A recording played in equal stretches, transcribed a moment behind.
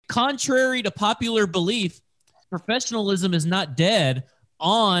contrary to popular belief, professionalism is not dead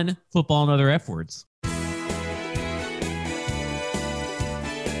on Football and Other F Words.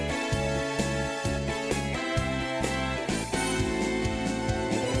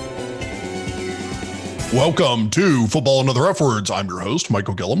 Welcome to Football and Other F Words. I'm your host,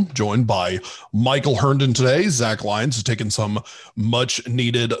 Michael Gillum, joined by Michael Herndon today. Zach Lyons has taken some much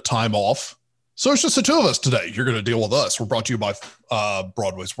needed time off. So it's just the two of us today. You're going to deal with us. We're brought to you by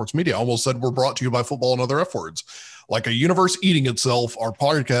Broadway Sports Media. I almost said we're brought to you by Football and Other F Words. Like a universe eating itself, our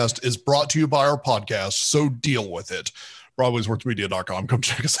podcast is brought to you by our podcast, so deal with it. BroadwaySportsMedia.com. Come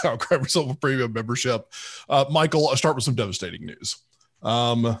check us out. Grab yourself a premium membership. Michael, I'll start with some devastating news.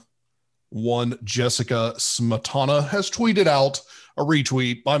 One Jessica Smetana has tweeted out a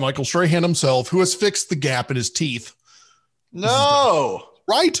retweet by Michael Strahan himself, who has fixed the gap in his teeth. No.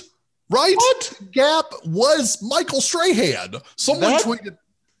 Right? What? The gap was Michael Strahan. Someone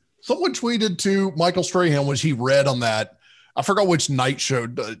tweeted to Michael Strahan, which he read on that. I forgot which night show,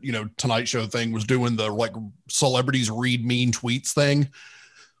 Tonight Show thing was doing the like celebrities read mean tweets thing.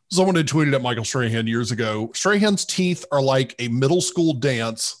 Someone had tweeted at Michael Strahan years ago, Strahan's teeth are like a middle school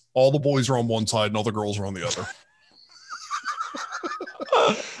dance. All the boys are on one side and all the girls are on the other.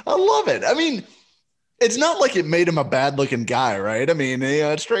 I love it. I mean, it's not like it made him a bad looking guy, right? I mean,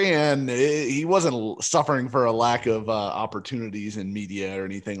 Strahan, he wasn't suffering for a lack of opportunities in media or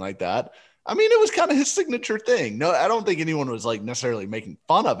anything like that. I mean, it was kind of his signature thing. No, I don't think anyone was like necessarily making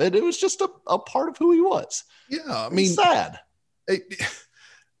fun of it. It was just a part of who he was. Yeah. I mean, it's sad.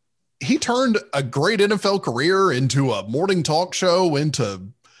 He turned a great NFL career into a morning talk show, into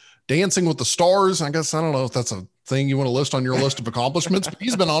Dancing with the Stars. I guess, I don't know if that's a thing you want to list on your list of accomplishments, but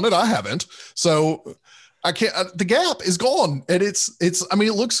he's been on it. I haven't. So I can't, the gap is gone. And I mean,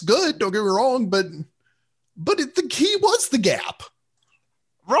 it looks good. Don't get me wrong, but the key was the gap.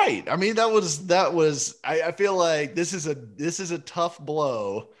 Right. I mean, that was, I feel like this is a tough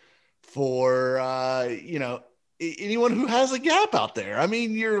blow for, anyone who has a gap out there. I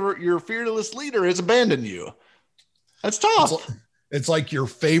mean, your fearless leader has abandoned you. That's tough. It's like your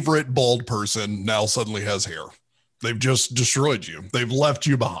favorite bald person now suddenly has hair. They've just destroyed you. They've left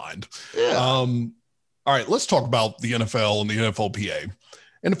you behind. Yeah. All right, let's talk about the NFL and the NFLPA.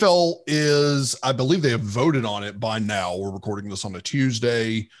 NFL is, I believe they have voted on it by now. We're recording this on a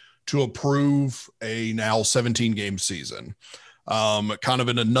Tuesday to approve a now 17-game season. Kind of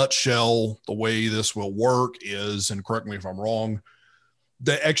in a nutshell, the way this will work is, and correct me if I'm wrong,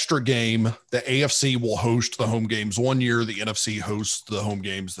 the extra game, the AFC will host the home games one year, the NFC hosts the home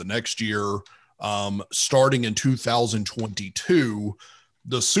games the next year. Starting in 2022,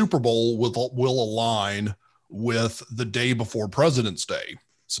 the Super Bowl will align with the day before President's Day.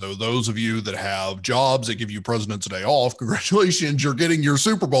 So those of you that have jobs that give you President's Day off, congratulations, you're getting your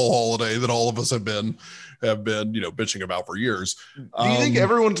Super Bowl holiday that all of us have been bitching about for years. Do you think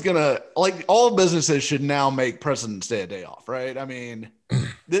everyone's gonna, like, all businesses should now make President's Day a day off, right? I mean,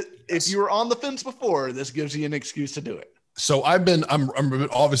 if you were on the fence before, this gives you an excuse to do it. So I'm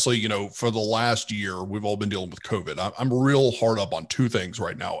obviously, for the last year, we've all been dealing with COVID. I'm real hard up on two things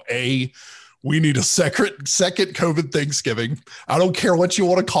right now. We need a second COVID Thanksgiving. I don't care what you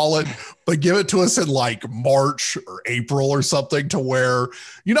want to call it, but give it to us in like March or April or something, to where,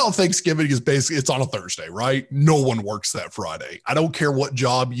 Thanksgiving is basically, it's on a Thursday, right? No one works that Friday. I don't care what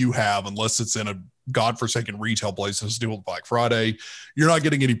job you have, unless it's in a godforsaken retail place that's deal with Black Friday. You're not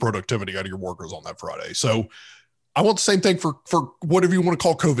getting any productivity out of your workers on that Friday. So I want the same thing for whatever you want to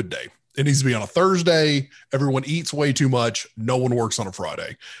call COVID Day. It needs to be on a Thursday. Everyone eats way too much. No one works on a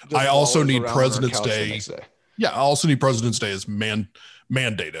Friday. I also need President's Day. Yeah, I also need President's Day as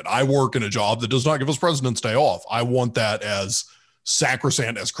mandated. I work in a job that does not give us President's Day off. I want that as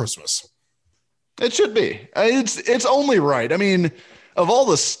sacrosanct as Christmas. It should be. It's only right. I mean, of all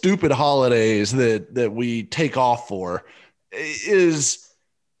the stupid holidays that we take off for, is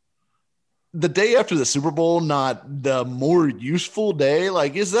the day after the Super Bowl not the more useful day?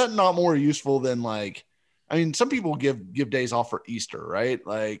 Like, is that not more useful than, like, I mean, some people give days off for Easter, right?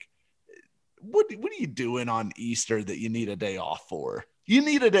 Like, what are you doing on Easter that you need a day off for? You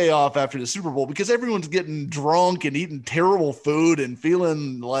need a day off after the Super Bowl because everyone's getting drunk and eating terrible food and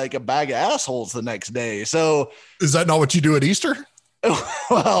feeling like a bag of assholes the next day. So is that not what you do at Easter?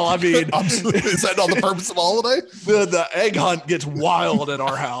 Well, I mean, is that not the purpose of the holiday? The egg hunt gets wild at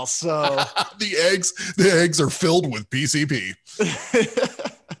our house. So the eggs are filled with PCP.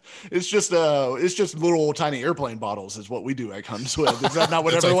 It's just little tiny airplane bottles is what we do egg hunts with. Is that not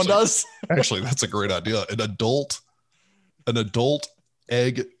what everyone does? Actually, that's a great idea. An adult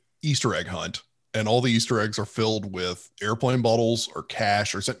egg Easter egg hunt. and all the Easter eggs are filled with airplane bottles or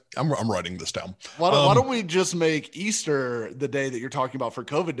cash or something. I'm writing this down. Why don't we just make Easter the day that you're talking about for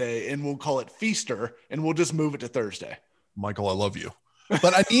COVID Day, and we'll call it Feaster, and we'll just move it to Thursday. Michael, I love you,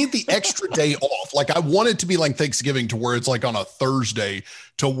 but I need the extra day off. Like I want it to be like Thanksgiving, to where it's like on a Thursday,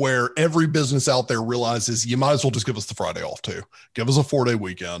 to where every business out there realizes you might as well just give us the Friday off too. Give us a 4-day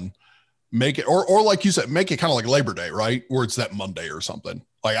weekend, make it, or like you said, make it kind of like Labor Day, right? Where it's that Monday or something.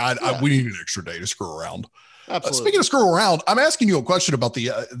 Like we need an extra day to screw around. Absolutely. Speaking of screw around, I'm asking you a question about the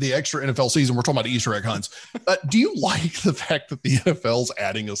extra NFL season. We're talking about Easter egg hunts. Do you like the fact that the NFL's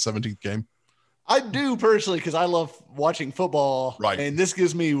adding a 17th game? I do personally, because I love watching football. Right. And this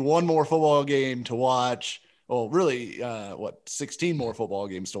gives me one more football game to watch. Well, really, 16 more football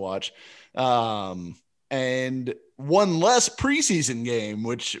games to watch. And one less preseason game,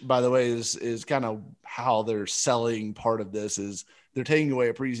 which, by the way, is kind of how they're selling part of this, is they're taking away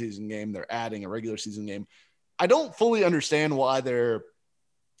a preseason game. They're adding a regular season game. I don't fully understand why they're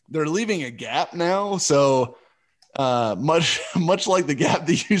leaving a gap now. So much like the gap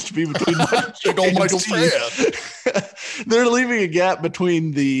that used to be between they're leaving a gap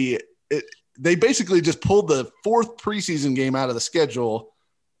between they basically just pulled the fourth preseason game out of the schedule,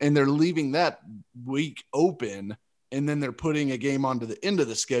 and they're leaving that week open, and then they're putting a game onto the end of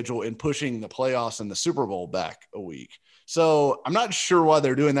the schedule and pushing the playoffs and the Super Bowl back a week. So I'm not sure why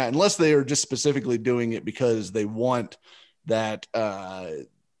they're doing that, unless they are just specifically doing it because they want that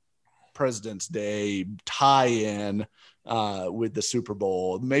President's Day tie-in with the Super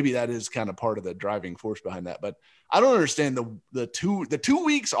Bowl. Maybe that is kind of part of the driving force behind that. But I don't understand the 2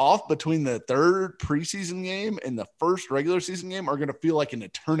 weeks off between the third preseason game and the first regular season game are going to feel like an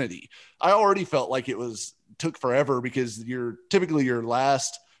eternity. I already felt like took forever, because typically your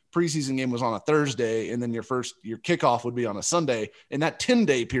last preseason game was on a Thursday, and then your kickoff would be on a Sunday, and that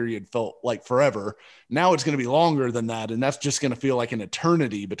 10-day period felt like forever. Now it's going to be longer than that, and that's just going to feel like an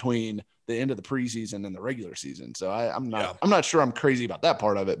eternity between the end of the preseason and the regular season. So I'm not sure I'm crazy about that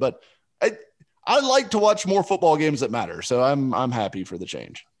part of it, but I like to watch more football games that matter. So I'm happy for the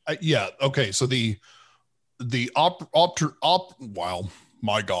change. Yeah. Okay. So the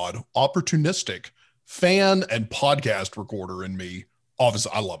opportunistic fan and podcast recorder in me,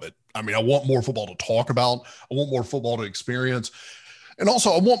 obviously I love it. I mean, I want more football to talk about. I want more football to experience. And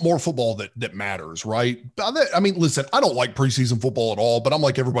also I want more football that matters, right? I mean, listen, I don't like preseason football at all, but I'm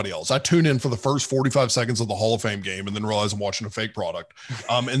like everybody else. I tune in for the first 45 seconds of the Hall of Fame game and then realize I'm watching a fake product.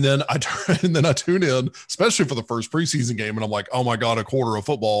 And then I tune in, especially for the first preseason game, and I'm like, oh my God, a quarter of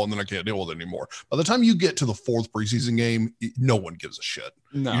football, and then I can't deal with it anymore. By the time you get to the fourth preseason game, no one gives a shit.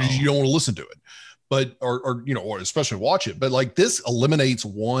 No. You don't want to listen to it. But, or especially watch it. But like, this eliminates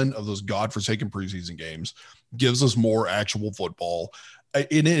one of those godforsaken preseason games, gives us more actual football.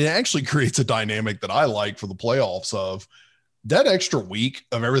 And it actually creates a dynamic that I like for the playoffs of that extra week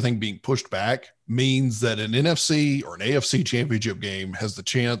of everything being pushed back means that an NFC or an AFC championship game has the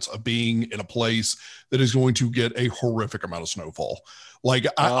chance of being in a place that is going to get a horrific amount of snowfall. Like,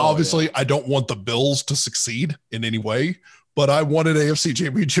 I don't want the Bills to succeed in any way, but I want an AFC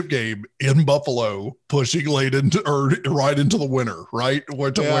championship game in Buffalo pushing late into or right into the winter, right?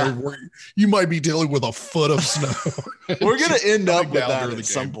 Where you might be dealing with a foot of snow. We're going to end up with that at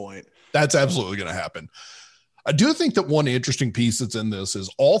some point. That's absolutely going to happen. I do think that one interesting piece that's in this is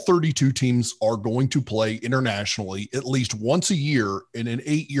all 32 teams are going to play internationally at least once a year in an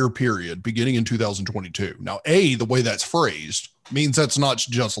 8-year period beginning in 2022. Now, the way that's phrased means that's not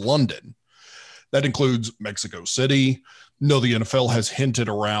just London. That includes Mexico City. No, the NFL has hinted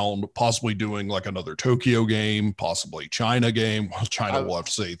around possibly doing like another Tokyo game, possibly China game. Well, China will have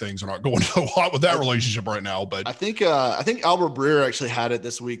to see. Things are not going so hot with that relationship right now. But I think Albert Breer actually had it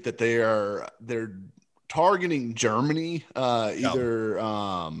this week that they're targeting Germany, either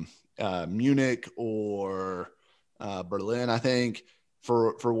Munich or Berlin, I think,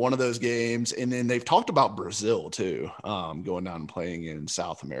 for one of those games. And then they've talked about Brazil too, going down and playing in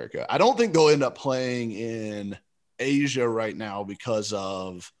South America. I don't think they'll end up playing in Asia right now because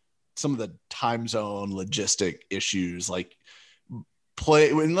of some of the time zone logistic issues. Like,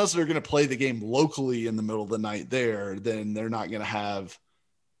 unless they're going to play the game locally in the middle of the night there, then they're not going to have.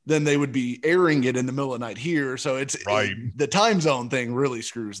 Then they would be airing it in the middle of the night here. So it's right. The time zone thing really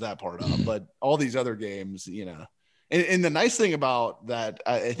screws that part up. But all these other games, and the nice thing about that,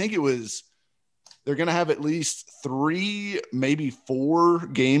 I think they're going to have at least 3, maybe 4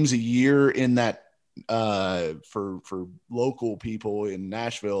 games a year in that for local people in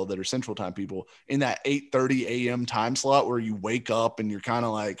Nashville that are Central Time people in that 8:30 a.m. time slot where you wake up and you're kind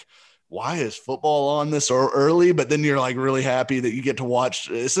of like, why is football on this so early? But then you're like really happy that you get to watch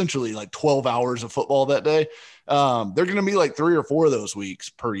essentially like 12 hours of football that day. They're going to be like 3 or 4 of those weeks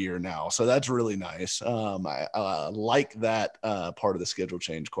per year now. So that's really nice. I like that part of the schedule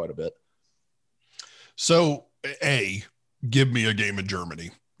change quite a bit. So give me a game in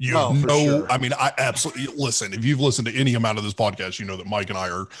Germany. Sure. I mean, I absolutely listen. If you've listened to any amount of this podcast, you know that Mike and I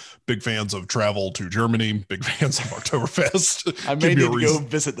are big fans of travel to Germany, big fans of Oktoberfest. I may need to go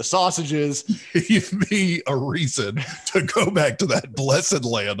visit the sausages. Give me a reason to go back to that blessed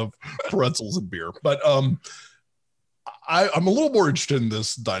land of pretzels and beer. But I'm a little more interested in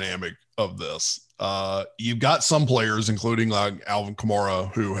this dynamic of this. You've got some players, including like Alvin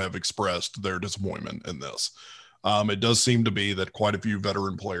Kamara, who have expressed their disappointment in this. It does seem to be that quite a few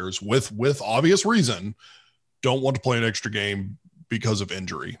veteran players with obvious reason don't want to play an extra game because of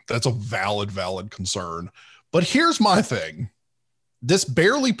injury. That's a valid concern. But here's my thing. This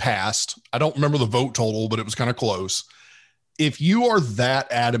barely passed. I don't remember the vote total, but it was kind of close. If you are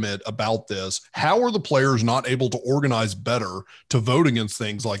that adamant about this, how are the players not able to organize better to vote against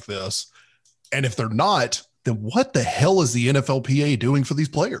things like this? And if they're not, then what the hell is the NFLPA doing for these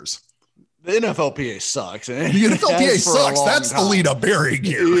players? The NFLPA sucks. The NFLPA sucks. That's the lead up bearing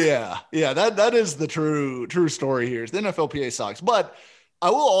here. Yeah. That is the true story here. The NFLPA sucks. But I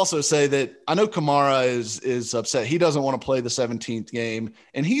will also say that I know Kamara is upset. He doesn't want to play the 17th game,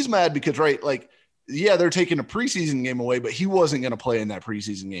 and he's mad because they're taking a preseason game away, but he wasn't going to play in that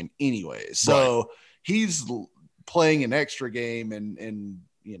preseason game anyway. So he's playing an extra game and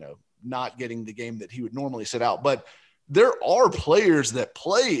not getting the game that he would normally sit out. But there are players that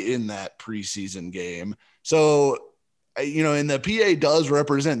play in that preseason game. So, and the PA does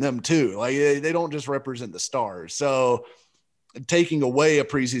represent them too. Like they don't just represent the stars. So taking away a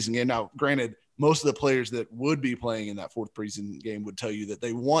preseason game. Now, granted, most of the players that would be playing in that 4th preseason game would tell you that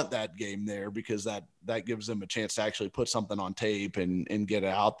they want that game there because that gives them a chance to actually put something on tape and get it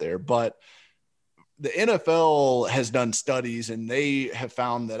out there. But the NFL has done studies and they have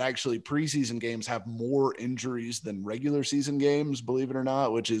found that actually preseason games have more injuries than regular season games, believe it or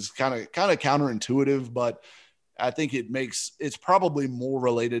not, which is kind of counterintuitive, but I think it's probably more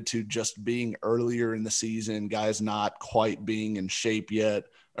related to just being earlier in the season, guys not quite being in shape yet,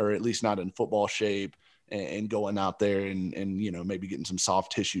 or at least not in football shape, and going out there and maybe getting some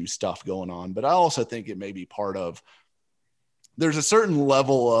soft tissue stuff going on. But I also think it may be part of, there's a certain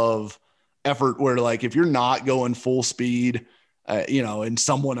level of effort where like if you're not going full speed and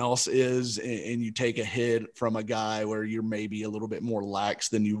someone else is, and you take a hit from a guy where you're maybe a little bit more lax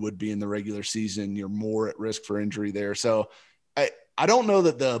than you would be in the regular season, you're more at risk for injury there. So I don't know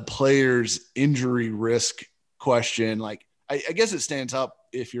that the player's injury risk question, like I guess it stands up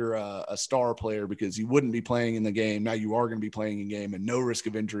if you're a star player because you wouldn't be playing in the game. Now you are going to be playing in game, and no risk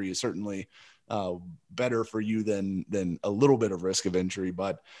of injury is certainly better for you than a little bit of risk of injury.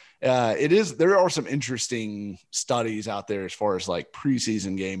 But there are some interesting studies out there as far as like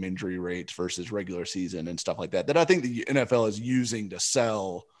preseason game injury rates versus regular season and stuff like that I think the NFL is using to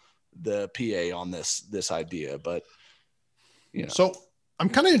sell the PA on this idea. But so I'm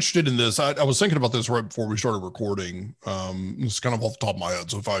kind of interested in this. I was thinking about this right before we started recording. It's kind of off the top of my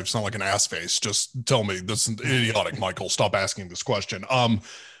head. So if I sound like an ass face, just tell me this is idiotic, Michael. Stop asking this question.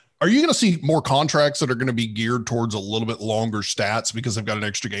 Are you going to see more contracts that are going to be geared towards a little bit longer stats because they've got an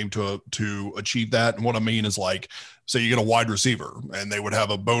extra game to achieve that? And what I mean is, like, say you get a wide receiver and they would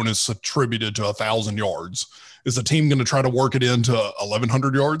have a bonus attributed to 1,000 yards. Is the team going to try to work it into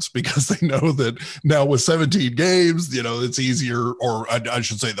 1,100 yards because they know that now with 17 games, it's easier, or I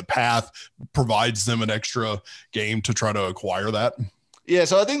should say the path provides them an extra game to try to acquire that? Yeah.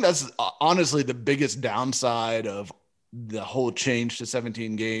 So I think that's honestly the biggest downside of the whole change to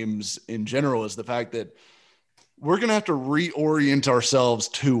 17 games in general is the fact that we're going to have to reorient ourselves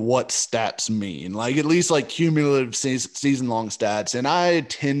to what stats mean, like at least like cumulative season long stats. And I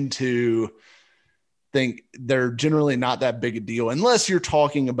tend to think they're generally not that big a deal unless you're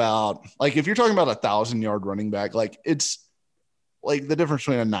talking about, like, if you're talking about 1,000-yard running back, like it's like the difference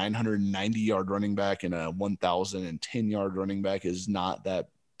between a 990-yard running back and a 1,010-yard running back is not that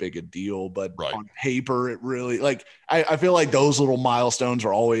big a deal, but on paper it really, like, I feel like those little milestones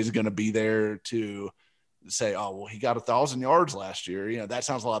are always going to be there to say, oh well, he got 1,000 yards last year, that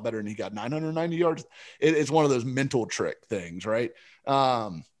sounds a lot better than he got 990 yards. It's one of those mental trick things, right?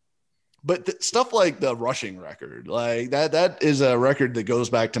 But stuff like the rushing record, like that is a record that goes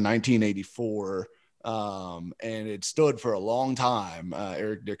back to 1984, and it stood for a long time.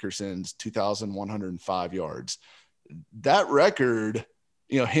 Eric Dickerson's 2,105 yards. That record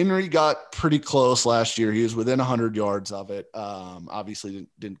Henry got pretty close last year. He was within 100 yards of it. Obviously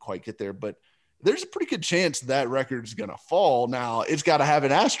didn't quite get there, but there's a pretty good chance that record's going to fall. Now, it's got to have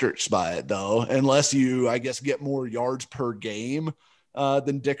an asterisk by it, though, unless you, I guess, get more yards per game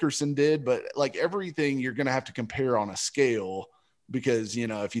than Dickerson did. But like everything, you're going to have to compare on a scale because,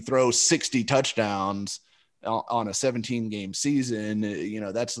 if you throw 60 touchdowns on a 17-game season,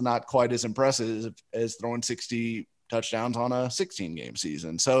 that's not quite as impressive as throwing 60 touchdowns on a 16-game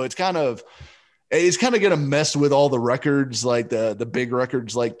season. So it's kind of going to mess with all the records, like the big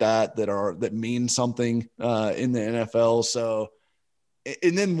records like that mean something in the NFL. So,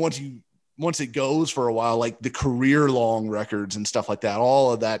 and then once it goes for a while, like the career long records and stuff like that,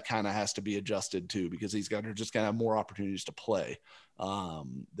 all of that kind of has to be adjusted too, because these guys are just going to have more opportunities to play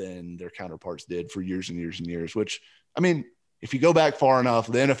than their counterparts did for years and years and years, which, I mean, if you go back far enough,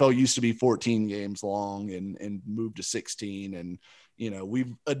 the NFL used to be 14 games long and moved to 16. And,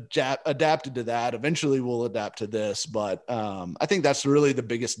 we've adapted to that. Eventually we'll adapt to this. But I think that's really the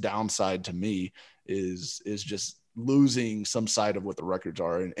biggest downside to me is just losing some side of what the records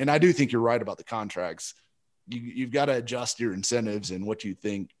are. And I do think you're right about the contracts. You've got to adjust your incentives and what you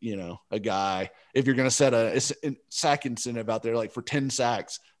think, a guy, if you're going to set a sack incentive out there, like for 10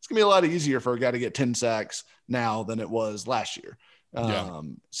 sacks, it's gonna be a lot easier for a guy to get 10 sacks now than it was last year.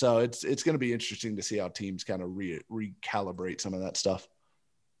 So it's going to be interesting to see how teams kind of recalibrate some of that stuff.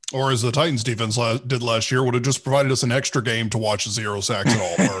 Or as the Titans defense did last year, would have just provided us an extra game to watch 0 sacks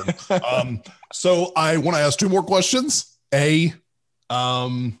at all. So I want to ask 2 more questions. I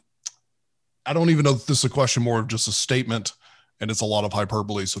don't even know if this is a question, more of just a statement, and it's a lot of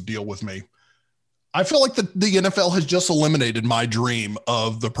hyperbole, so deal with me. I feel like the NFL has just eliminated my dream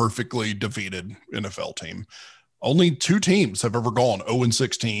of the perfectly defeated NFL team. Only 2 teams have ever gone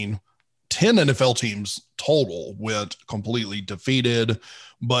 0-16. 10 NFL teams total went completely defeated,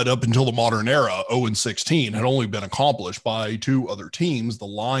 but up until the modern era, 0-16 had only been accomplished by 2 other teams, the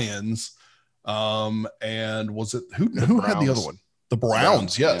Lions, and was it who had the other one? The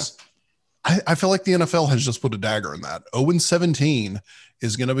Browns, yes. Yeah. I feel like the NFL has just put a dagger in that. 0-17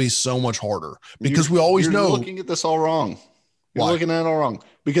 is going to be so much harder because we always know. You're looking at this all wrong. You're looking at it all wrong.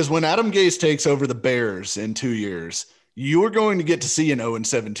 Because when Adam Gase takes over the Bears in 2 years, you are going to get to see an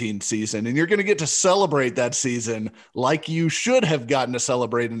 0-17 season, and you're going to get to celebrate that season like you should have gotten to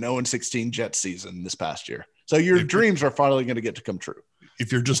celebrate an 0-16 Jets season this past year. So your dreams are finally going to get to come true.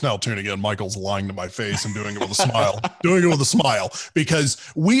 If you're just now tuning in, Michael's lying to my face and doing it with a smile, because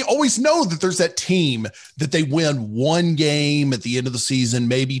we always know that there's that team that they win 1 game at the end of the season,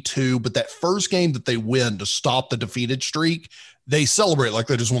 maybe 2, but that first game that they win to stop the defeated streak, they celebrate like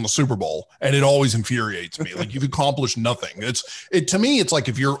they just won the Super Bowl. And it always infuriates me. Like you've accomplished nothing. To me, it's like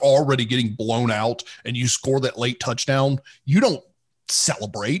if you're already getting blown out and you score that late touchdown, you don't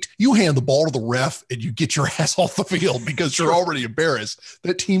celebrate. You hand the ball to the ref and you get your ass off the field because you're already embarrassed.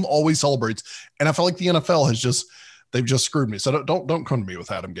 That team always celebrates. And I feel like the NFL they've just screwed me. So don't come to me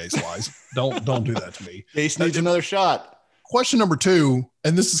with Adam Gase lies. Don't do that to me. Gase needs another shot. Question number 2,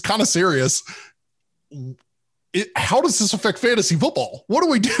 and this is kind of serious. How does this affect fantasy football? What do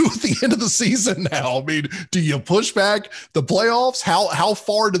we do at the end of the season now? I mean, do you push back the playoffs? How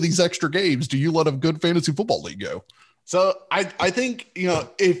far do these extra games do you let a good fantasy football league go? So I think,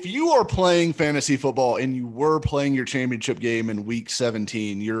 if you are playing fantasy football and you were playing your championship game in week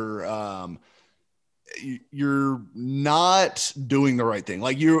 17, you're not doing the right thing.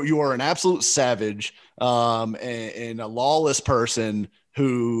 Like you are an absolute savage and a lawless person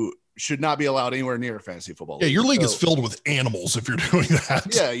who should not be allowed anywhere near a fantasy football league. Yeah, your league is filled with animals if you're doing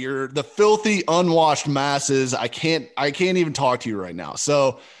that. Yeah, you're the filthy, unwashed masses. I can't even talk to you right now.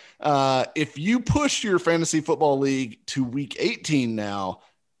 So if you push your fantasy football league to week 18 now,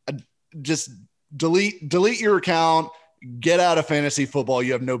 just delete your account, get out of fantasy football.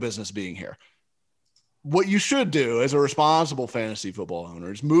 You have no business being here. What you should do as a responsible fantasy football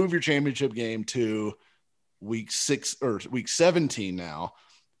owner is move your championship game to week 6 or week 17 now.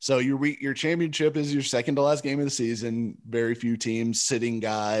 So your championship is your second to last game of the season. Very few teams sitting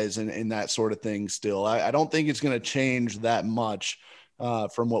guys and that sort of thing still. I don't think it's going to change that much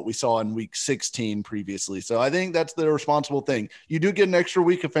from what we saw in week 16 previously. So I think that's the responsible thing. You do get an extra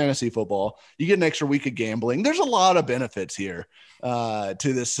week of fantasy football. You get an extra week of gambling. There's a lot of benefits here to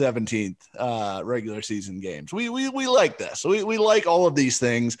this 17th regular season games. We like this. We like all of these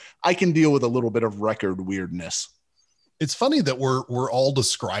things. I can deal with a little bit of record weirdness. It's funny that we're all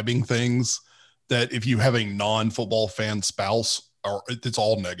describing things that if you have a non-football fan spouse, it's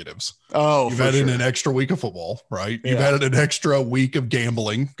all negatives. Oh, You've for added sure. an extra week of football, right? You've Yeah. added an extra week of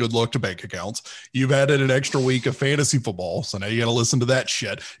gambling. Good luck to bank accounts. You've added an extra week of fantasy football. So now you got to listen to that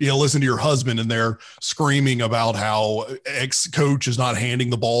shit. You got to listen to your husband in there screaming about how X coach is not handing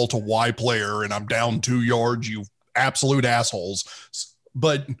the ball to Y player and I'm down 2 yards, you absolute assholes.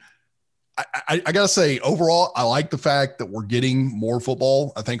 But I got to say, overall, I like the fact that we're getting more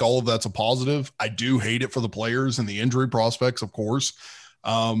football. I think all of that's a positive. I do hate it for the players and the injury prospects, of course.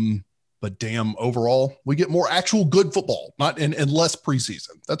 But damn, overall, we get more actual good football, not and less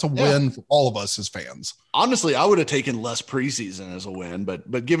preseason. That's a win for all of us as fans. Honestly, I would have taken less preseason as a win,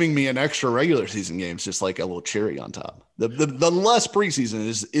 but giving me an extra regular season game is just like a little cherry on top. The less preseason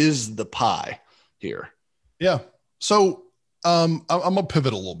is the pie here. Yeah. So I'm gonna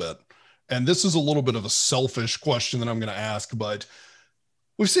pivot a little bit, and this is a little bit of a selfish question that I'm going to ask, but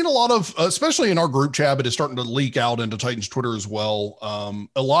we've seen a lot of, especially in our group chat, but it's starting to leak out into Titans Twitter as well.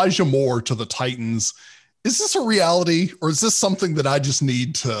 Elijah Moore to the Titans. Is this a reality, or is this something that I just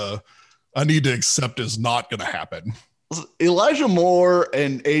need to accept is not going to happen? Elijah Moore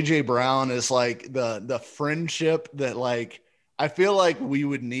and AJ Brown is like the friendship that, like, I feel like we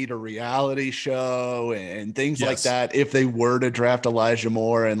would need a reality show and things like that if they were to draft Elijah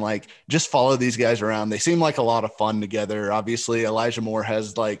Moore and like just follow these guys around. They seem like a lot of fun together. Obviously, Elijah Moore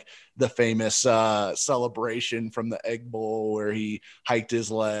has like the famous celebration from the Egg Bowl where he hiked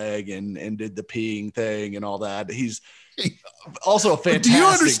his leg and did the peeing thing and all that. He's also a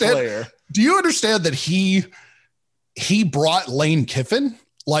fantastic player. Do you understand that he brought Lane Kiffin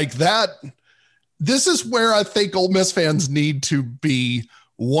like that? This is where I think Ole Miss fans need to be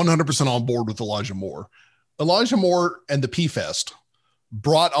 100% on board with Elijah Moore. Elijah Moore and the P-Fest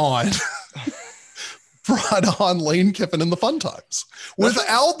brought on Lane Kiffin in the fun times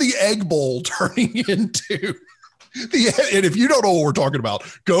without the Egg Bowl turning into and if you don't know what we're talking about,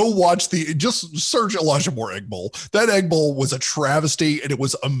 go watch just search Elijah Moore Egg Bowl. That Egg Bowl was a travesty and it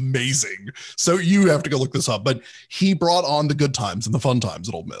was amazing. So you have to go look this up, but he brought on the good times and the fun times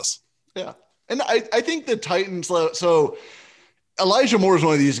at Ole Miss. Yeah. And I think the Titans, so Elijah Moore is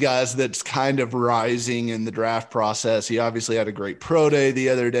one of these guys that's kind of rising in the draft process. He obviously had a great pro day the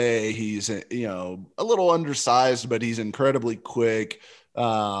other day. He's, a little undersized, but he's incredibly quick,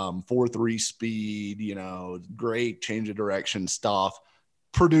 4.3 speed, great change of direction stuff,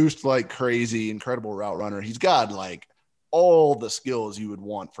 produced like crazy, incredible route runner. He's got like all the skills you would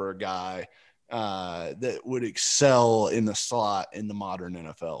want for a guy that would excel in the slot in the modern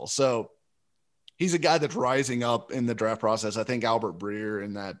NFL. So he's a guy that's rising up in the draft process. I think Albert Breer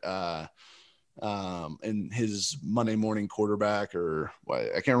in that in his Monday Morning Quarterback, or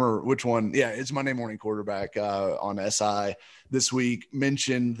I can't remember which one. Yeah, it's Monday Morning Quarterback on SI this week,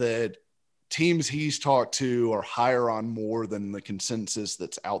 mentioned that teams he's talked to are higher on Moore than the consensus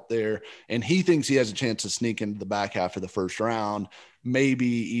that's out there. And he thinks he has a chance to sneak into the back half of the first round, maybe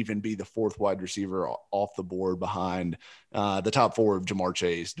even be the fourth wide receiver off the board behind the top four of Jamar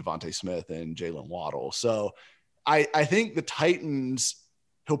Chase, Devontae Smith, and Jalen Waddle. So I think the Titans,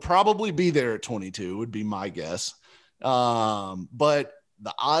 he'll probably be there at 22 would be my guess. But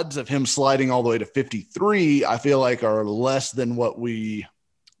the odds of him sliding all the way to 53, I feel like are less than what we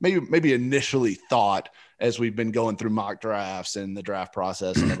maybe initially thought as we've been going through mock drafts and the draft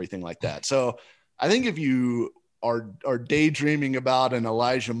process and everything like that. So I think if you are daydreaming about an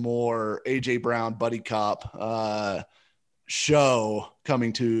Elijah Moore, AJ Brown, buddy cop show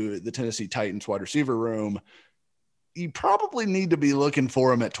coming to the Tennessee Titans wide receiver room, you probably need to be looking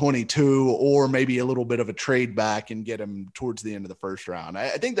for him at 22 or maybe a little bit of a trade back and get him towards the end of the first round. I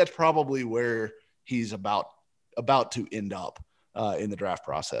think that's probably where he's about to end up in the draft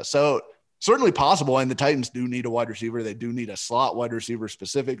process. So certainly possible. And the Titans do need a wide receiver. They do need a slot wide receiver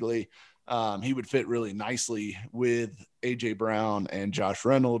specifically. He would fit really nicely with AJ Brown and Josh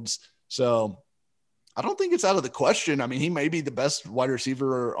Reynolds. So I don't think it's out of the question. I mean, he may be the best wide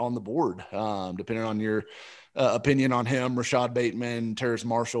receiver on the board, depending on your opinion on him, Rashad Bateman, Terrace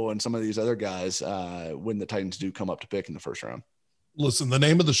Marshall, and some of these other guys when the Titans do come up to pick in the first round. Listen, the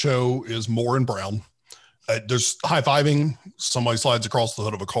name of the show is Moore and Brown. There's high-fiving. Somebody slides across the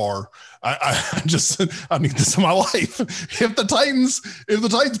hood of a car. I need this in my life. If the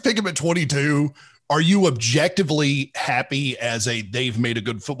Titans pick him at 22, are you objectively happy as they've made a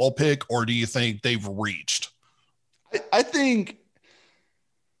good football pick, or do you think they've reached? I think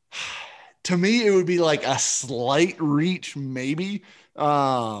to me, it would be like a slight reach, maybe.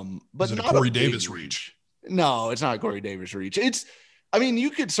 But is it not a Corey Davis reach? No, it's not a Corey Davis reach. You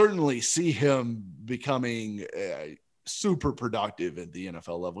could certainly see him becoming super productive at the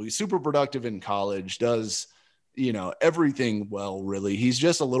NFL level. He's super productive in college, does everything well, really. He's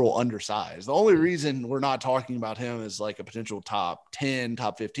just a little undersized. The only reason we're not talking about him as like a potential top 10,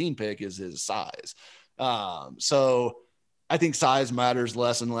 top 15 pick is his size. So I think size matters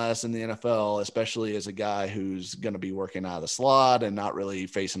less and less in the NFL, especially as a guy who's going to be working out of the slot and not really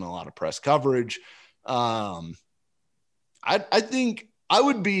facing a lot of press coverage. I think I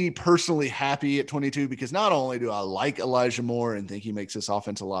would be personally happy at 22 because not only do I like Elijah Moore and think he makes this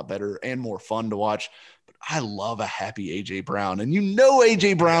offense a lot better and more fun to watch, but I love a happy A.J. Brown. And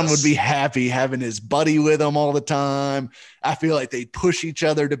A.J. Brown would be happy having his buddy with him all the time. I feel like they push each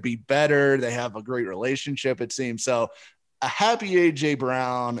other to be better. They have a great relationship, it seems. So a happy A.J.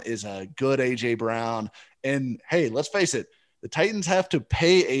 Brown is a good A.J. Brown. And hey, let's face it, the Titans have to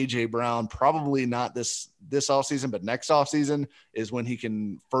pay A.J. Brown, probably not this offseason, but next offseason is when he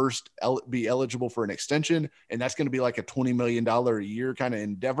can first be eligible for an extension. And that's going to be like a $20 million a year kind of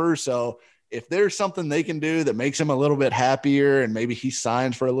endeavor. So if there's something they can do that makes him a little bit happier and maybe he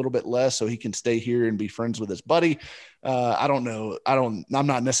signs for a little bit less so he can stay here and be friends with his buddy, I don't know. I'm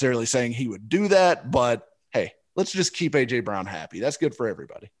not necessarily saying he would do that, but hey, let's just keep A.J. Brown happy. That's good for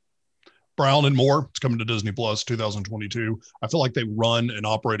everybody. Brown and Moore, it's coming to Disney Plus 2022. I feel like they run and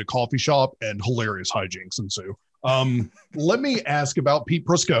operate a coffee shop and hilarious hijinks ensue. Let me ask about Pete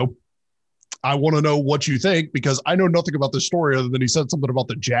Prisco. I want to know what you think because I know nothing about this story other than he said something about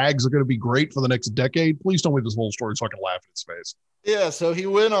the Jags are going to be great for the next decade. Please tell me this whole story so I can laugh in his face. Yeah, so he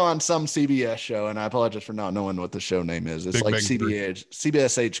went on some CBS show, and I apologize for not knowing what the show name is. It's like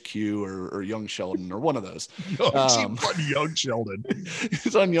CBS HQ or Young Sheldon or one of those. Young Sheldon.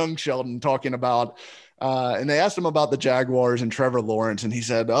 He's on Young Sheldon talking about and they asked him about the Jaguars and Trevor Lawrence, and he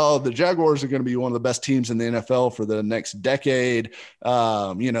said, the Jaguars are going to be one of the best teams in the NFL for the next decade.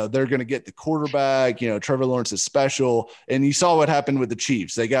 They're going to get the quarterback. Trevor Lawrence is special. And you saw what happened with the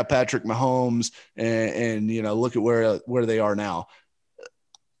Chiefs. They got Patrick Mahomes, and look at where they are now.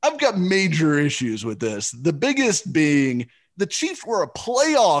 I've got major issues with this. The biggest being the Chiefs were a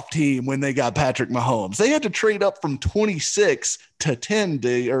playoff team when they got Patrick Mahomes. They had to trade up from 26 to 10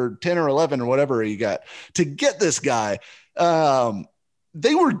 or 10 or 11 or whatever he got to get this guy.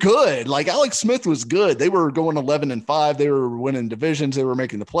 They were good. Like Alex Smith was good. They were going 11-5. They were winning divisions. They were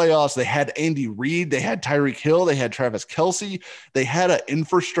making the playoffs. They had Andy Reid. They had Tyreek Hill. They had Travis Kelce. They had an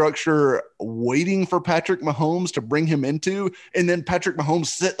infrastructure waiting for Patrick Mahomes to bring him into. And then Patrick Mahomes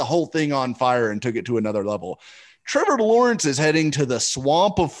set the whole thing on fire and took it to another level. Trevor Lawrence is heading to the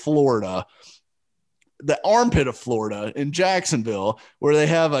swamp of Florida, the armpit of Florida in Jacksonville, where they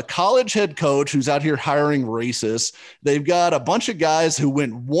have a college head coach who's out here hiring racists. They've got a bunch of guys who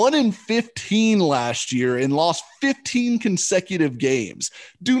went 1-15 last year and lost 15 consecutive games.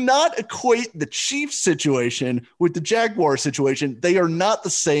 Do not equate the Chiefs situation with the Jaguars situation. They are not the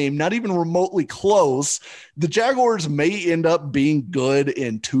same, not even remotely close. The Jaguars may end up being good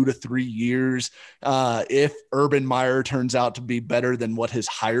in 2 to 3 years if Urban Meyer turns out to be better than what his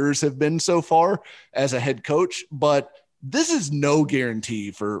hires have been so far as a head coach. But this is no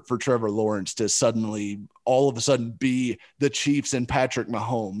guarantee for Trevor Lawrence to all of a sudden be the Chiefs and Patrick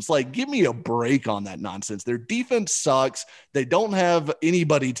Mahomes. Like, give me a break on that nonsense. Their defense sucks. They don't have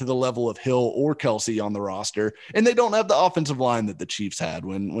anybody to the level of Hill or Kelce on the roster, and they don't have the offensive line that the Chiefs had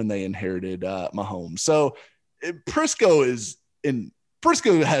when they inherited Mahomes. So Prisco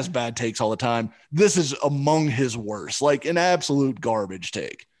has bad takes all the time. This is among his worst, like an absolute garbage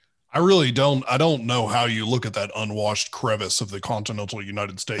take. I don't know how you look at that unwashed crevice of the continental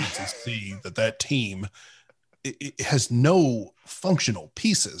United States and see that team it has no functional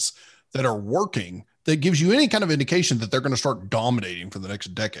pieces that are working that gives you any kind of indication that they're going to start dominating for the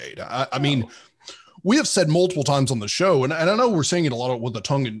next decade. I mean, we have said multiple times on the show, and I know we're saying it a lot with the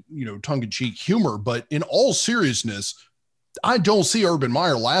tongue-in-cheek humor, but in all seriousness, I don't see Urban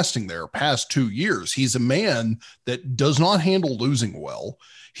Meyer lasting there past 2 years. He's a man that does not handle losing well.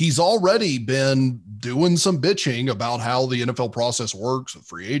 He's already been doing some bitching about how the NFL process works,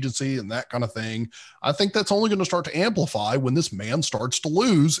 free agency and that kind of thing. I think that's only going to start to amplify when this man starts to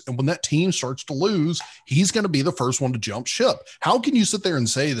lose. And when that team starts to lose, he's going to be the first one to jump ship. How can you sit there and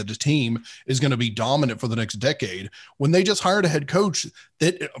say that a team is going to be dominant for the next decade when they just hired a head coach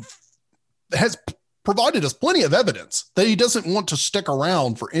that has provided us plenty of evidence that he doesn't want to stick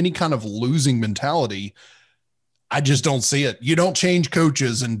around for any kind of losing mentality? I just don't see it. You don't change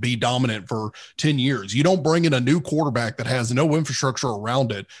coaches and be dominant for 10 years. You don't bring in a new quarterback that has no infrastructure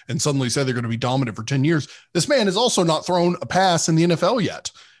around it and suddenly say they're going to be dominant for 10 years. This man has also not thrown a pass in the NFL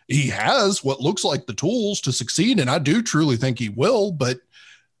yet. He has what looks like the tools to succeed, and I do truly think he will, but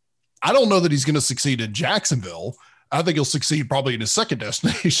I don't know that he's going to succeed in Jacksonville. I think he'll succeed probably in his second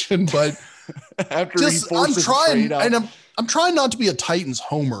destination, but after he forced I'm trying, trade out. and I'm trying not to be a Titans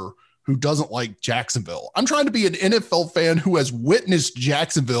homer who doesn't like Jacksonville. I'm trying to be an NFL fan who has witnessed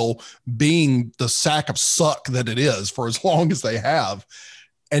Jacksonville being the sack of suck that it is for as long as they have,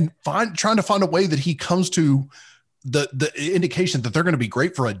 and trying to find a way that he comes to the indication that they're going to be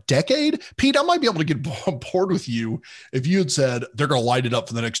great for a decade. Pete, I might be able to get on board with you if you had said they're going to light it up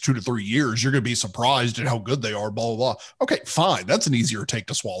for the next 2 to 3 years. You're going to be surprised at how good they are, blah, blah, blah. Okay, fine. That's an easier take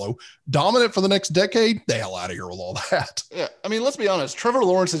to swallow. Dominant for the next decade? The hell out of here with all that. Yeah, I mean, let's be honest. Trevor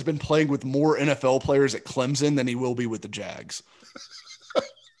Lawrence has been playing with more NFL players at Clemson than he will be with the Jags.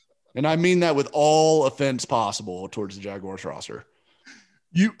 And I mean that with all offense possible towards the Jaguars roster.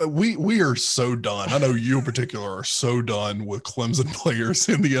 We are so done. I know you in particular are so done with Clemson players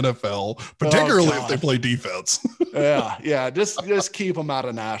in the NFL, particularly if they play defense. Yeah. Just keep them out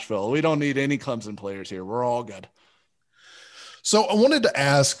of Nashville. We don't need any Clemson players here. We're all good. So I wanted to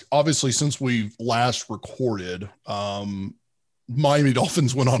ask, obviously, since we last recorded, Miami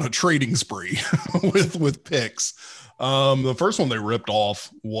Dolphins went on a trading spree with picks. The first one they ripped off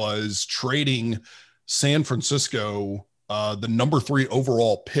was trading San Francisco the number 3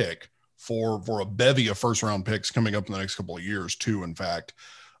 overall pick for a bevy of first round picks coming up in the next couple of years too, in fact.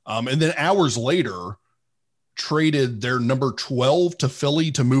 And then hours later traded their number 12 to Philly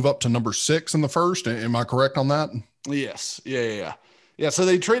to move up to number 6 in the first. Am I correct on that? Yes. Yeah. So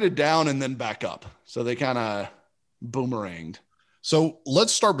they traded down and then back up. So they kind of boomeranged. So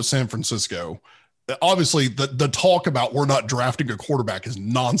let's start with San Francisco. Obviously the talk about we're not drafting a quarterback is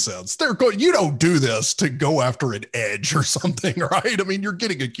nonsense. You don't do this to go after an edge or something, right? I mean, you're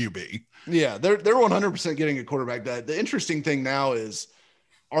getting a QB. Yeah, they're 100% getting a quarterback. The interesting thing now is,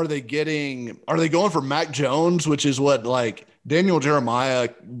 are they going for Mac Jones, which is what, like, Daniel Jeremiah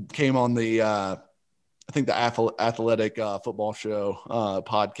came on the I think the Athletic Football Show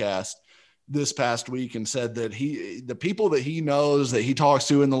podcast this past week and said that the people that he knows, that he talks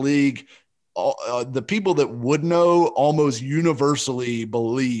to in the league, the people that would know almost universally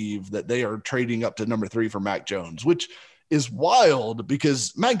believe that they are trading up to number 3 for Mac Jones, which is wild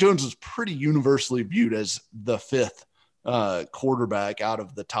because Mac Jones is pretty universally viewed as the 5th quarterback out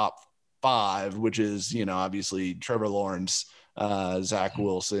of the top 5, which is, obviously Trevor Lawrence, Zach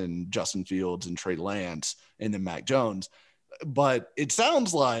Wilson, Justin Fields, and Trey Lance, and then Mac Jones. But it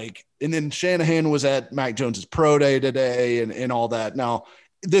sounds like, and then Shanahan was at Mac Jones's pro day today and all that. Now,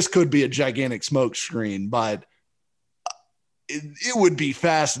 this could be a gigantic smoke screen, but it would be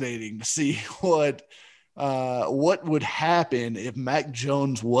fascinating to see what would happen if Mac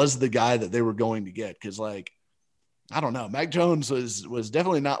Jones was the guy that they were going to get. Because, like, I don't know, Mac Jones was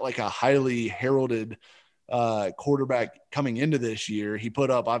definitely not like a highly heralded quarterback coming into this year. He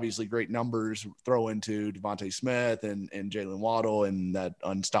put up obviously great numbers throwing to Devontae Smith and Jalen Waddle and that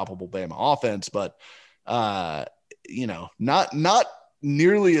unstoppable Bama offense, but not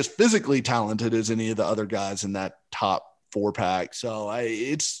nearly as physically talented as any of the other guys in that top 4 pack. So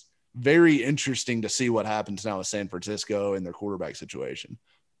it's very interesting to see what happens now with San Francisco and their quarterback situation.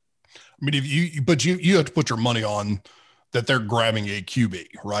 I mean, you have to put your money on that they're grabbing a QB,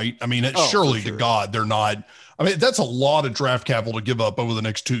 right? I mean, surely to God, they're not. I mean, that's a lot of draft capital to give up over the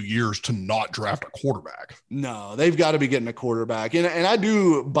next 2 years to not draft a quarterback. No, they've got to be getting a quarterback. And I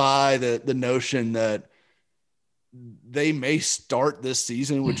do buy the notion that they may start this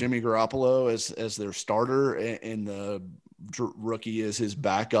season with Jimmy Garoppolo as their starter and the rookie is his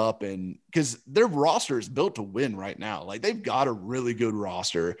backup, and because their roster is built to win right now. Like, they've got a really good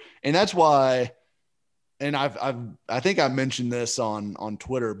roster, and that's why. And I think I mentioned this on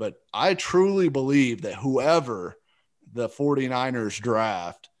Twitter, but I truly believe that whoever the 49ers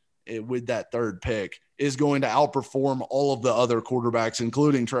draft with that 3rd pick is going to outperform all of the other quarterbacks,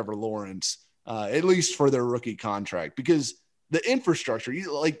 including Trevor Lawrence, at least for their rookie contract, because the infrastructure,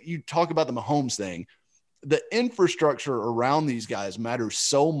 you talk about the Mahomes thing, the infrastructure around these guys matters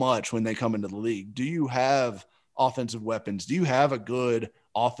so much when they come into the league. Do you have offensive weapons? Do you have a good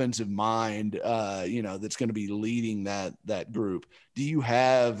offensive mind, that's going to be leading that group? Do you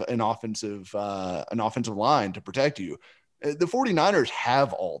have an offensive line to protect you? The 49ers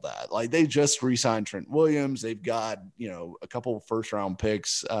have all that. Like, they just re-signed Trent Williams. They've got, a couple of first-round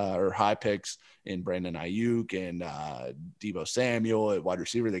picks or high picks in Brandon Ayuk and Deebo Samuel at wide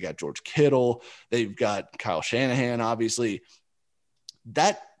receiver. They got George Kittle. They've got Kyle Shanahan, obviously.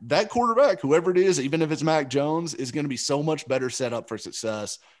 That quarterback, whoever it is, even if it's Mac Jones, is going to be so much better set up for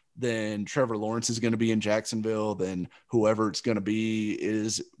success than Trevor Lawrence is going to be in Jacksonville, than whoever it's going to be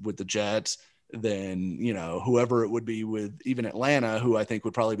is with the Jets, than, whoever it would be with even Atlanta, who I think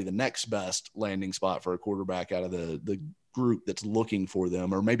would probably be the next best landing spot for a quarterback out of the group that's looking for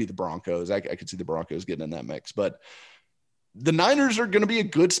them, or maybe the Broncos. I could see the Broncos getting in that mix, but the Niners are going to be a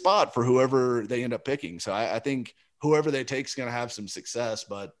good spot for whoever they end up picking. So I think whoever they take is going to have some success,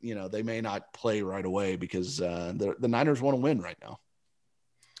 but they may not play right away because the Niners want to win right now.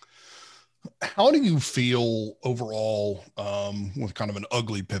 How do you feel overall, with kind of an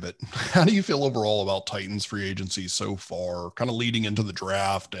ugly pivot? How do you feel overall about Titans free agency so far, kind of leading into the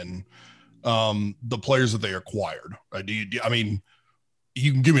draft and the players that they acquired? I mean,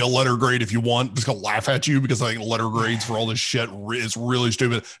 you can give me a letter grade if you want. I'm just gonna laugh at you because I think letter grades for all this shit is really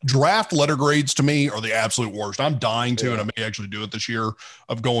stupid. Draft letter grades to me are the absolute worst. I'm dying to, and I may actually do it this year,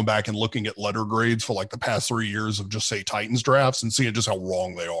 of going back and looking at letter grades for like the past 3 years of just say Titans drafts and seeing just how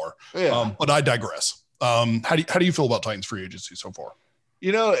wrong they are. Yeah. But I digress. How do you feel about Titans free agency so far?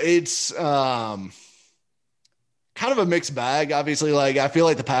 It's kind of a mixed bag. Obviously, like I feel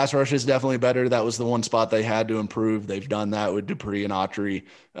like the pass rush is definitely better. That was the one spot they had to improve. They've done that with Dupree and Autry.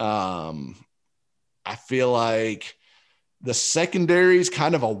 I feel like the secondary is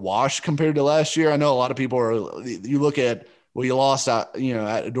kind of a wash compared to last year. I know a lot of people you look at, well, you lost at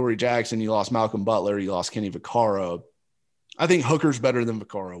Adoree Jackson, you lost Malcolm Butler, you lost Kenny Vaccaro. I think Hooker's better than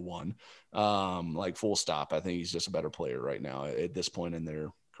Vaccaro one. Like full stop. I think he's just a better player right now at this point in their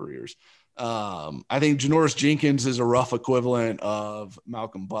careers. I think Janoris Jenkins is a rough equivalent of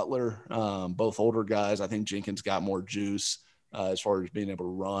Malcolm Butler, both older guys. I think Jenkins got more juice as far as being able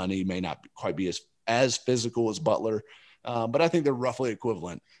to run. He may not quite be as physical as Butler, but I think they're roughly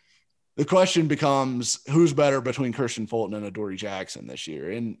equivalent. The question becomes who's better between Christian Fulton and Adoree Jackson this year.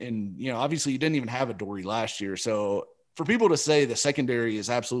 And obviously you didn't even have Adoree last year. So for people to say the secondary is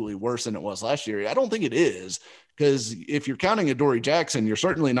absolutely worse than it was last year, I don't think it is, because if you're counting Adoree Jackson, you're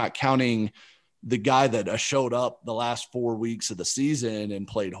certainly not counting the guy that showed up the last 4 weeks of the season and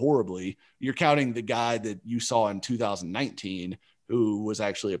played horribly. You're counting the guy that you saw in 2019, who was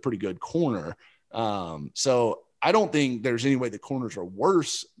actually a pretty good corner. So I don't think there's any way the corners are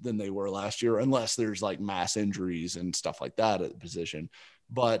worse than they were last year, unless there's like mass injuries and stuff like that at the position.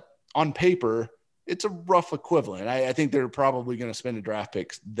 But on paper, it's a rough equivalent. I think they're probably going to spend a draft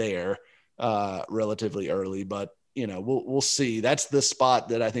picks there relatively early, but we'll see. That's the spot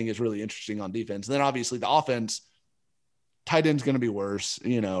that I think is really interesting on defense. And then obviously the offense, tight end's going to be worse,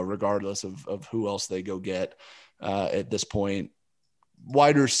 regardless of who else they go get at this point.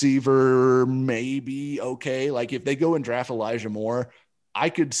 Wide receiver, maybe okay. Like if they go and draft Elijah Moore, I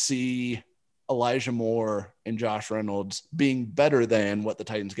could see Elijah Moore and Josh Reynolds being better than what the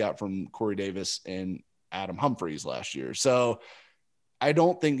Titans got from Corey Davis and Adam Humphries last year. So I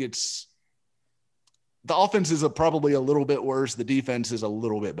don't think the offense is probably a little bit worse. The defense is a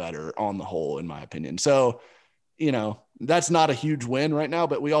little bit better on the whole, in my opinion. So, that's not a huge win right now,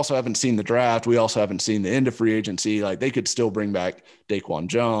 but we also haven't seen the draft. We also haven't seen the end of free agency. Like they could still bring back Daquan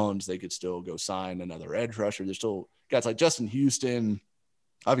Jones. They could still go sign another edge rusher. There's still guys like Justin Houston.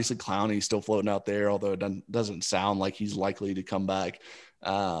 Obviously, Clowney's still floating out there, although it doesn't sound like he's likely to come back.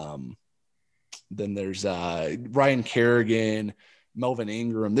 Then there's Ryan Kerrigan, Melvin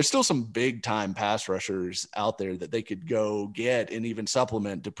Ingram. There's still some big-time pass rushers out there that they could go get and even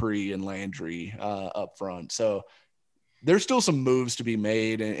supplement Dupree and Landry up front. So there's still some moves to be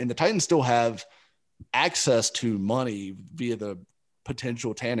made, and the Titans still have access to money via the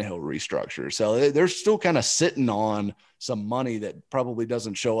potential Tannehill restructure. So they're still kind of sitting on some money that probably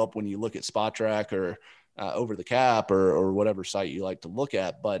doesn't show up when you look at Spot Track or Over the Cap or whatever site you like to look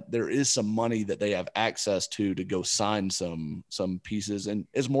at, but there is some money that they have access to go sign some pieces. And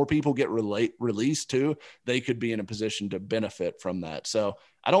as more people get released too, they could be in a position to benefit from that. So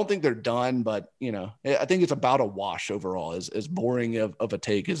I don't think they're done, but I think it's about a wash overall, as boring of a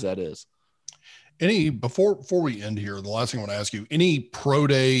take as that is. Before we end here, the last thing I want to ask you, any pro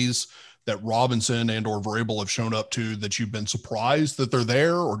days that Robinson and or Vrabel have shown up to that you've been surprised that they're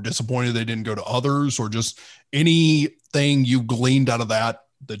there or disappointed they didn't go to others, or just anything you gleaned out of that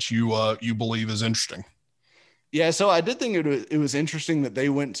you believe is interesting? Yeah, so I did think it was interesting that they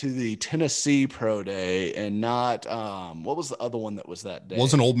went to the Tennessee pro day and not what was the other one that was that day?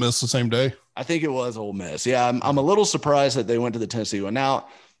 Wasn't Ole Miss the same day? I think it was Ole Miss. Yeah, I'm a little surprised that they went to the Tennessee one. Now,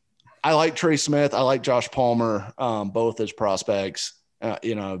 I like Trey Smith. I like Josh Palmer, both as prospects.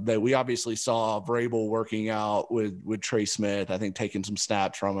 That we obviously saw Vrabel working out with Trey Smith, I think taking some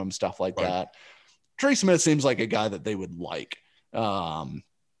snaps from him, stuff like that. Trey Smith seems like a guy that they would like. But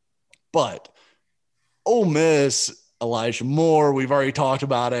Ole Miss, Elijah Moore, we've already talked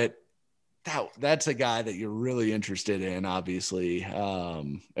about it. That's a guy that you're really interested in, obviously,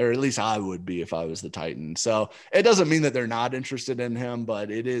 or at least I would be if I was the Titans. So it doesn't mean that they're not interested in him, but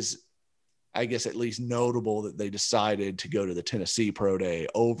it is I guess, at least notable that they decided to go to the Tennessee Pro Day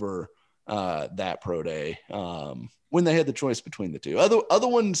over that Pro Day when they had the choice between the two. Other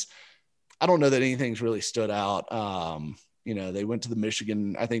ones, I don't know that anything's really stood out. They went to the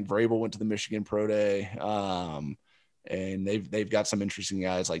Michigan. I think Vrabel went to the Michigan Pro Day, and they've got some interesting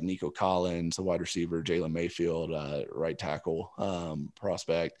guys like Nico Collins, the wide receiver, Jalen Mayfield, right tackle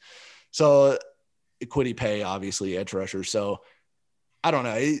prospect. So Kwity Paye, obviously edge rusher. So I don't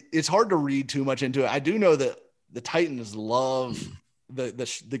know. It's hard to read too much into it. I do know that the Titans love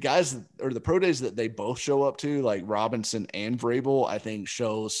the guys or the pro days that they both show up to, like Robinson and Vrabel, I think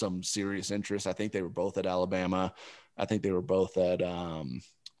shows some serious interest. I think they were both at Alabama. I think they were both at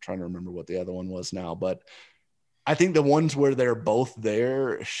trying to remember what the other one was now, but I think the ones where they're both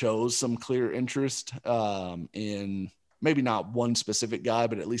there shows some clear interest in maybe not one specific guy,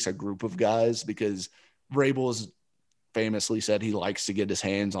 but at least a group of guys, because Vrabel's famously said he likes to get his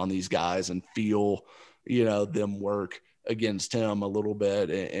hands on these guys and feel, them work against him a little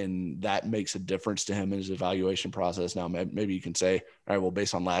bit. And that makes a difference to him in his evaluation process. Now, maybe you can say, all right, well,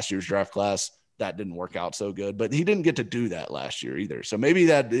 based on last year's draft class, that didn't work out so good, but he didn't get to do that last year either. So maybe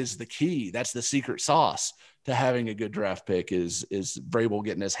that is the key. That's the secret sauce to having a good draft pick is Vrabel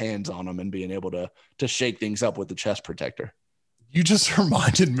getting his hands on them and being able to shake things up with the chest protector. You just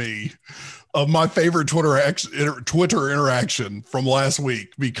reminded me of my favorite Twitter interaction from last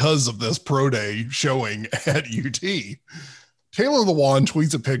week because of this pro day showing at UT. Taylor Lewan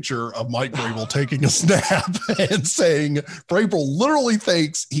tweets a picture of Mike Vrabel taking a snap and saying Vrabel literally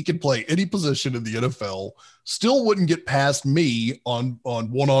thinks he can play any position in the NFL, still wouldn't get past me on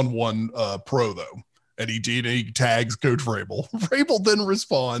one-on-one pro though. And he tags Coach Vrabel. Vrabel then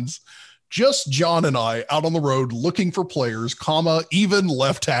responds, just John and I out on the road looking for players, even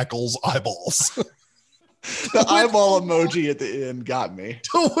left tackles eyeballs. The eyeball emoji at the end got me.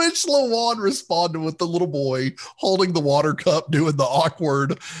 To which Lewan responded with the little boy holding the water cup, doing the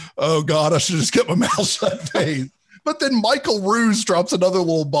awkward, oh God, I should just get my mouth shut face. But then Michael Ruse drops another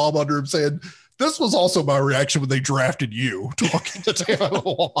little bomb under him saying, this was also my reaction when they drafted you, talking to Taylor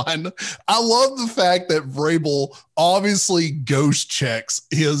Lewan. I love the fact that Vrabel obviously ghost checks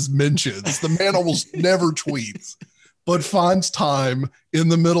his mentions. The man almost never tweets, but finds time in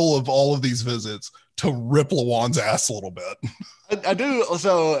the middle of all of these visits to rip Lewan's ass a little bit. I do.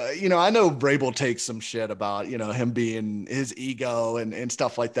 So, I know Vrabel takes some shit about, him being his ego and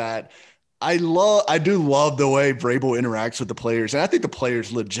stuff like that. I do love the way Vrabel interacts with the players. And I think the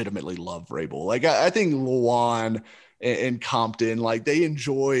players legitimately love Vrabel. Like, I think Lewan and Compton, like, they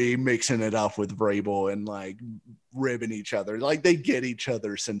enjoy mixing it up with Vrabel and like ribbing each other. Like, they get each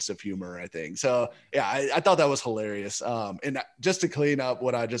other's sense of humor, I think. So yeah, I thought that was hilarious. And just to clean up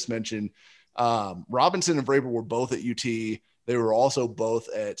what I just mentioned, Robinson and Vrabel were both at UT. They were also both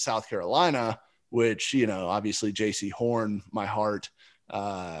at South Carolina, which, obviously JC Horn, my heart,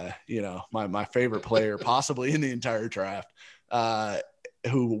 my favorite player possibly in the entire draft,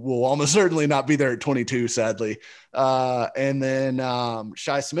 who will almost certainly not be there at 22, sadly. And then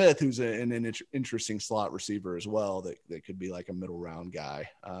Shi Smith, who's an interesting slot receiver as well, that could be like a middle round guy.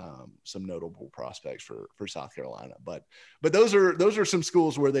 Some notable prospects for South Carolina, but those are some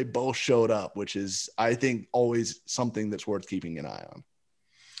schools where they both showed up, which is, I think, always something that's worth keeping an eye on.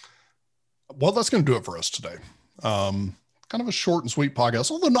 Well, that's going to do it for us today. Kind of a short and sweet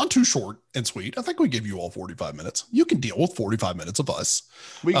podcast, although not too short and sweet. I think we gave you all 45 minutes. You can deal with 45 minutes of us.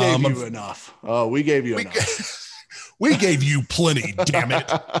 We gave you enough. Oh, we gave you enough. We gave you plenty, damn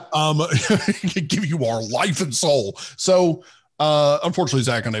it. Give you our life and soul. So, unfortunately,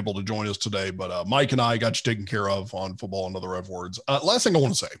 Zach unable to join us today, but Mike and I got you taken care of on Football and Other F Words. Last thing I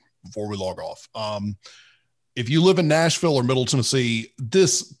want to say before we log off. If you live in Nashville or Middle Tennessee,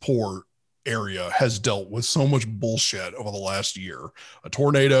 this poor area has dealt with so much bullshit over the last year. A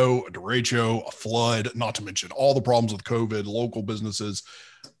tornado, a derecho, a flood, not to mention all the problems with COVID, local businesses.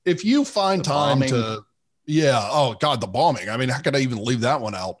 If you find time to, oh God, the bombing. I mean, how could I even leave that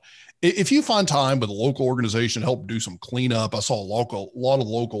one out? If you find time with a local organization to help do some cleanup, I saw a lot of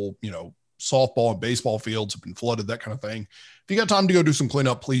local, softball and baseball fields have been flooded, that kind of thing. If you got time to go do some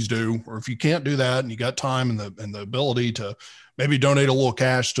cleanup, please do. Or if you can't do that and you got time and the ability to maybe donate a little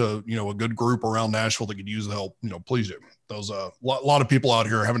cash to, a good group around Nashville that could use the help, please do. There's a lot of people out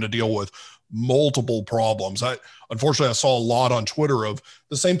here having to deal with multiple problems. Unfortunately, I saw a lot on Twitter of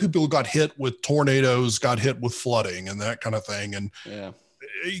the same people who got hit with tornadoes, got hit with flooding and that kind of thing. And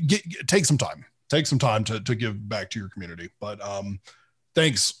take some time to give back to your community. But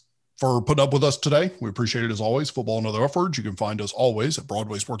thanks for putting up with us today. We appreciate it as always. Football and Other F Words. You can find us always at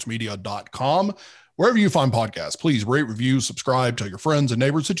BroadwaySportsMedia.com. Wherever you find podcasts, please rate, review, subscribe, tell your friends and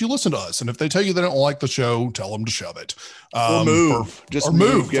neighbors that you listen to us. And if they tell you they don't like the show, tell them to shove it. Or move. Just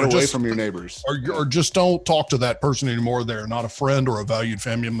move. Get away from your neighbors. Or just don't talk to that person anymore. They're not a friend or a valued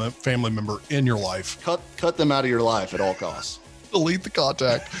family member in your life. Cut them out of your life at all costs. Delete the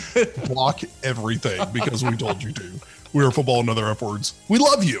contact. Block everything because we told you to. We're Football and Other F Words. We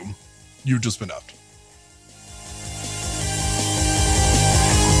love you. You've just been effed.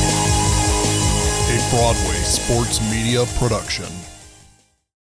 A Broadway Sports Media Production.